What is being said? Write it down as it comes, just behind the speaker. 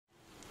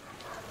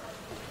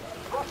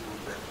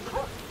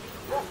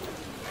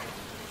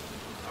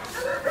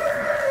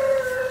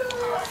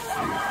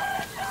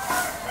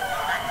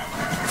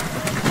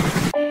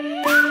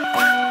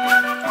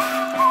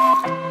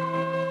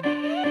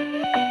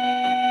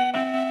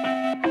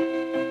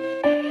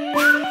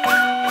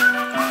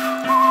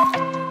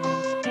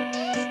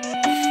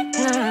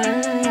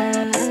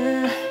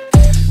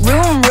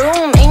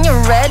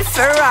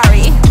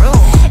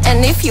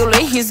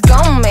Fury, he's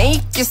gon' make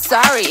you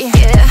sorry.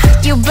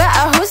 Yeah. You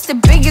better host the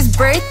biggest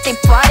birthday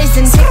parties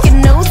and taking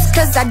notes,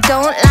 cause I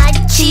don't like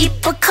cheap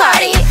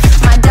Bacardi.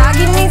 My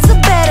doggy needs a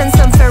bed and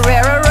some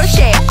Ferrero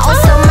Rocher.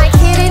 Also my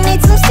kitty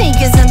needs some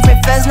sneakers and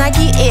prefers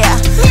Nike Air.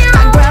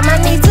 My grandma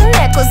needs a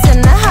necklace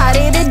and a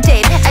hottie to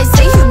date. I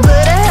say you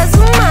better have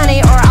some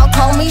money or I'll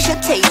call me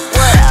Shatay.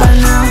 But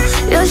now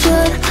you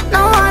should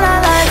know what I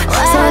like,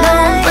 so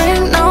don't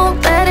bring no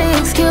better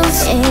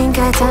excuse. Ain't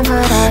got time for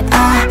that.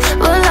 I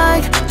would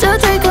like to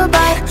take a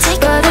bite,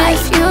 but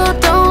if you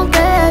don't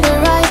get it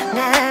right,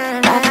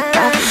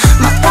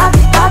 my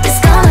Papi Papi's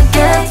gonna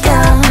get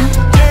ya.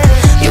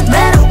 You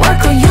better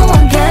work or you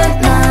won't get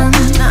none.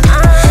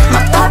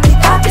 My Papi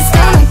Papi's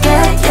gonna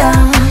get ya.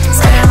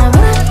 So I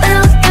wouldn't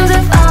feel things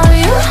if I were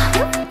you.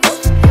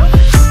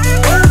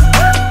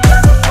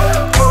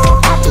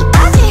 Papi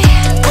Papi,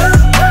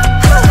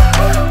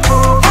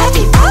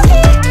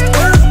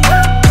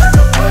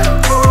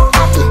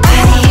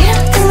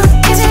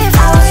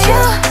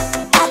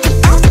 Papi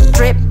Papi,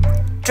 drip,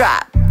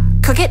 drop,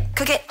 cook it,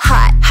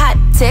 hot,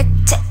 tick,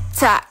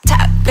 tock,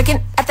 looking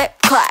at the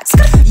clock.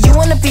 You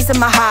want a piece of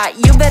my heart,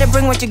 you better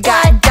bring what you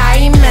got.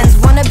 Diamonds,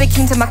 wanna be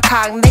king to my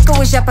cock, make a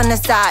wish up on the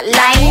side.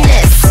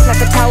 Linus,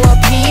 like a tower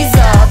of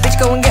Pisa, bitch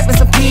go and get me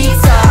some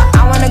pizza.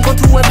 I wanna go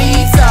to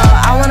Ibiza,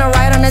 I wanna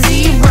ride on a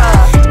zebra.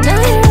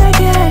 Now you're a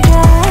good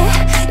guy,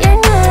 you're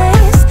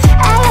nice,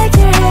 I like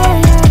your hair,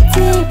 your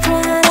deep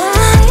brown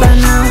eyes. But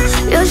now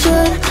you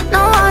should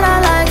know what I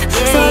like,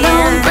 so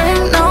don't bring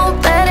no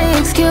better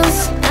excuse.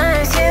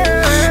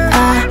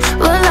 I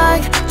would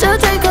like to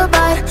take a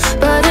bite,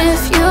 but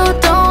if you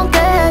don't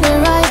get it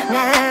right,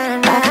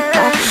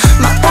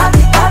 my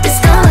Papi Papi's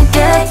gonna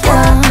get ya.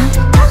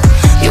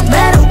 You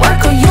better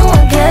work or you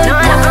won't get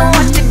none.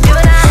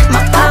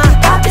 My Papi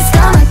Papi's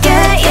gonna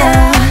get ya.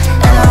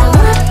 And I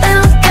would've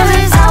been if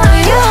it's all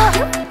you.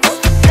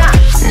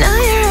 Now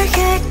you're a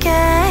good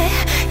guy,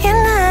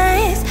 you're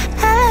nice,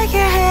 I like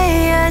your hair,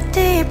 your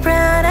deep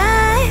brown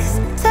eyes.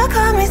 So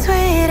call me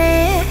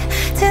sweetie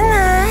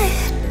tonight,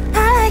 I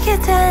like your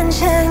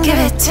attention. Give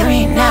it to me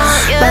now.